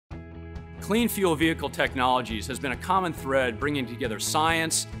Clean fuel vehicle technologies has been a common thread bringing together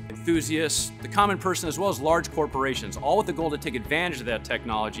science, enthusiasts, the common person, as well as large corporations, all with the goal to take advantage of that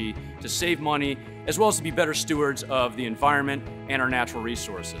technology to save money, as well as to be better stewards of the environment and our natural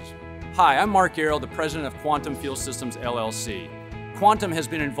resources. Hi, I'm Mark Arrow, the president of Quantum Fuel Systems, LLC. Quantum has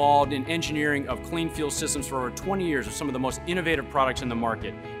been involved in engineering of clean fuel systems for over 20 years with some of the most innovative products in the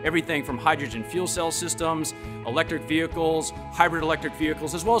market. Everything from hydrogen fuel cell systems, electric vehicles, hybrid electric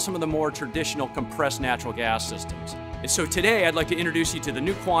vehicles, as well as some of the more traditional compressed natural gas systems. And so today I'd like to introduce you to the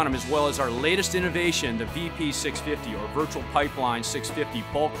new Quantum as well as our latest innovation, the VP650 or Virtual Pipeline 650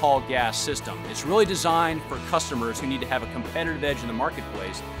 bulk haul gas system. It's really designed for customers who need to have a competitive edge in the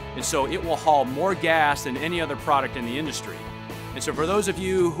marketplace, and so it will haul more gas than any other product in the industry. And so for those of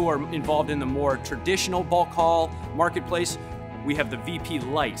you who are involved in the more traditional bulk haul marketplace, we have the VP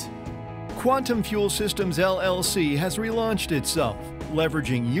Lite. Quantum Fuel Systems LLC has relaunched itself,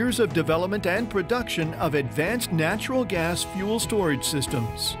 leveraging years of development and production of advanced natural gas fuel storage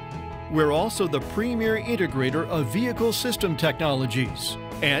systems. We're also the premier integrator of vehicle system technologies,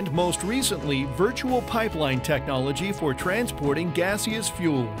 and most recently, virtual pipeline technology for transporting gaseous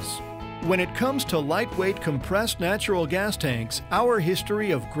fuels. When it comes to lightweight compressed natural gas tanks, our history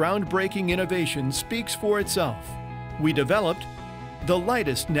of groundbreaking innovation speaks for itself. We developed the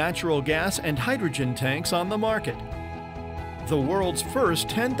lightest natural gas and hydrogen tanks on the market, the world's first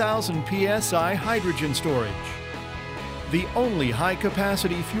 10,000 psi hydrogen storage, the only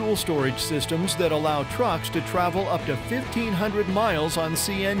high-capacity fuel storage systems that allow trucks to travel up to 1,500 miles on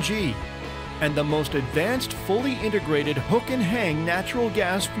CNG, and the most advanced fully integrated hook-and-hang natural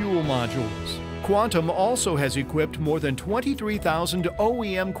gas fuel modules. Quantum also has equipped more than 23,000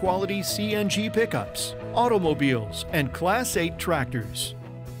 OEM quality CNG pickups, automobiles, and Class 8 tractors.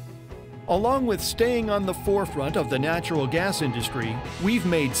 Along with staying on the forefront of the natural gas industry, we've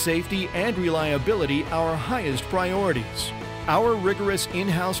made safety and reliability our highest priorities. Our rigorous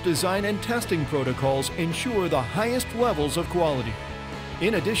in-house design and testing protocols ensure the highest levels of quality.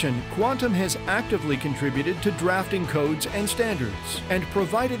 In addition, Quantum has actively contributed to drafting codes and standards and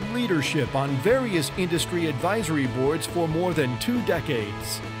provided leadership on various industry advisory boards for more than 2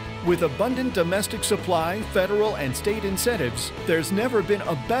 decades. With abundant domestic supply, federal and state incentives, there's never been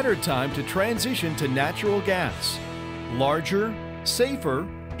a better time to transition to natural gas. Larger, safer,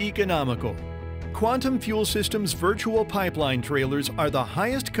 economical. Quantum Fuel Systems virtual pipeline trailers are the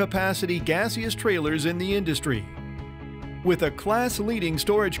highest capacity gaseous trailers in the industry. With a class-leading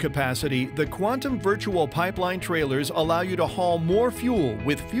storage capacity, the Quantum Virtual Pipeline trailers allow you to haul more fuel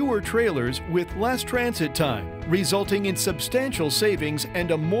with fewer trailers with less transit time, resulting in substantial savings and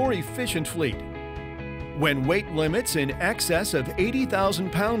a more efficient fleet. When weight limits in excess of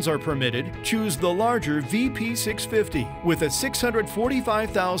 80,000 pounds are permitted, choose the larger VP650 with a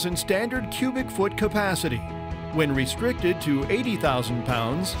 645,000 standard cubic foot capacity. When restricted to 80,000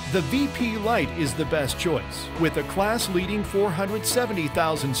 pounds, the VP Lite is the best choice, with a class-leading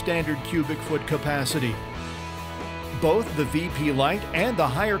 470,000 standard cubic foot capacity. Both the VP Lite and the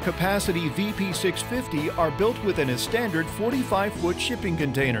higher capacity VP650 are built within a standard 45-foot shipping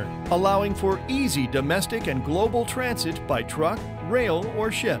container, allowing for easy domestic and global transit by truck, rail,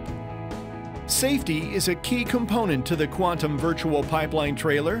 or ship. Safety is a key component to the Quantum Virtual Pipeline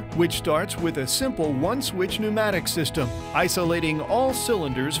trailer, which starts with a simple one-switch pneumatic system, isolating all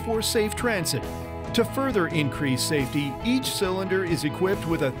cylinders for safe transit. To further increase safety, each cylinder is equipped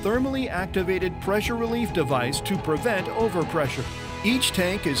with a thermally activated pressure relief device to prevent overpressure. Each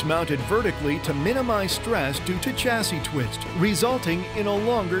tank is mounted vertically to minimize stress due to chassis twist, resulting in a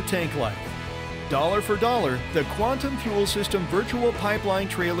longer tank life. Dollar for dollar, the Quantum Fuel System virtual pipeline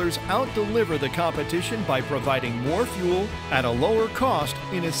trailers out-deliver the competition by providing more fuel at a lower cost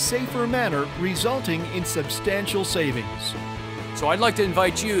in a safer manner, resulting in substantial savings. So I'd like to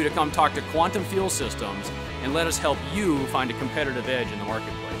invite you to come talk to Quantum Fuel Systems and let us help you find a competitive edge in the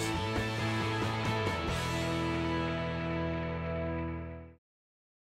marketplace.